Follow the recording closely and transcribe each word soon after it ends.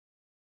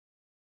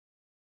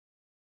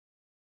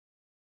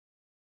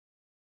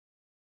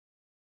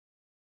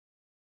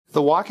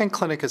The walk-in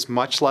clinic is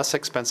much less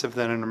expensive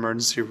than an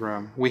emergency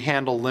room. We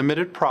handle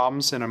limited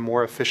problems in a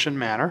more efficient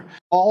manner.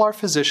 All our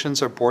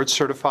physicians are board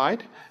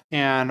certified,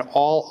 and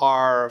all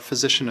our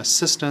physician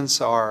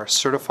assistants are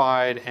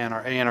certified, and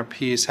our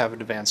ANRPs have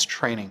advanced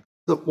training.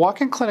 The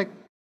walk-in clinic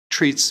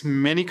treats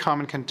many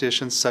common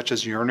conditions such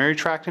as urinary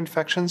tract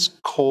infections,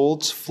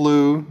 colds,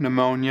 flu,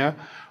 pneumonia,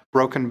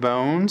 broken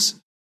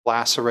bones,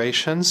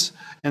 lacerations,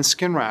 and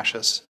skin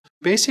rashes.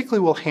 Basically,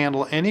 we'll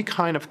handle any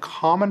kind of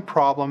common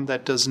problem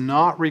that does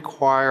not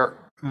require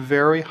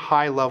very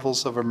high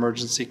levels of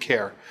emergency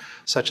care,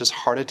 such as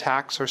heart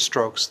attacks or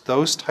strokes.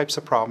 Those types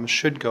of problems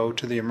should go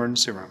to the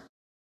emergency room.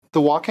 The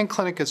walk-in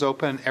clinic is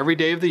open every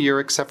day of the year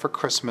except for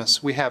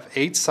Christmas. We have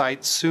 8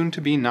 sites, soon to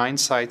be 9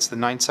 sites, the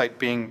 9th site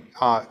being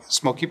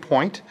Smoky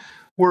Point.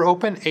 We're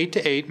open 8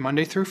 to 8,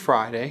 Monday through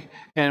Friday,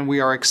 and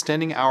we are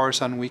extending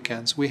hours on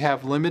weekends. We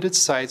have limited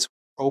sites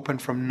open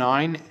from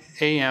 9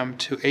 a.m.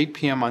 to 8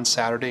 p.m. on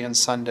Saturday and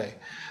Sunday.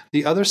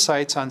 The other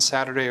sites on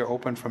Saturday are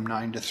open from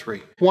 9 to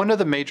 3. One of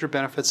the major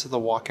benefits of the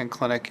walk-in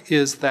clinic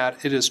is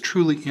that it is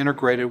truly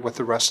integrated with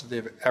the rest of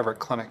the Everett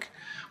Clinic.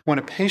 When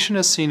a patient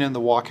is seen in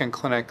the walk-in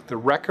clinic, the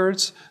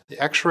records, the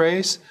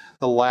x-rays,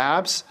 the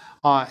labs,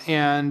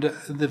 and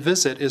the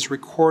visit is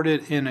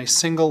recorded in a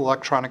single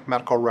electronic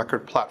medical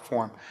record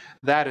platform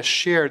that is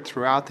shared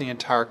throughout the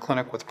entire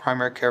clinic with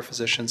primary care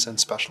physicians and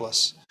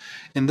specialists.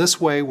 In this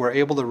way, we're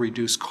able to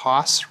reduce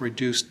costs,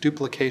 reduce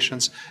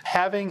duplications.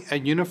 Having a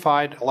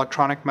unified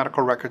electronic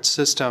medical record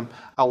system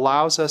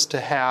allows us to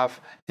have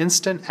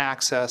instant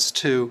access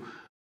to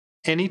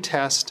any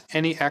test,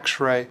 any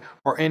x-ray,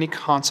 or any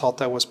consult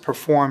that was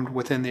performed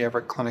within the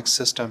Everett Clinic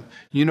system,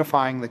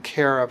 unifying the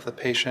care of the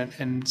patient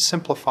and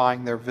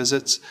simplifying their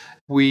visits.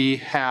 We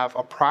have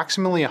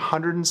approximately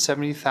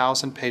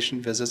 170,000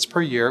 patient visits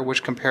per year,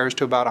 which compares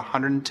to about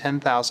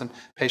 110,000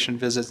 patient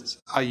visits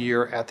a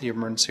year at the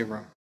emergency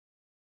room.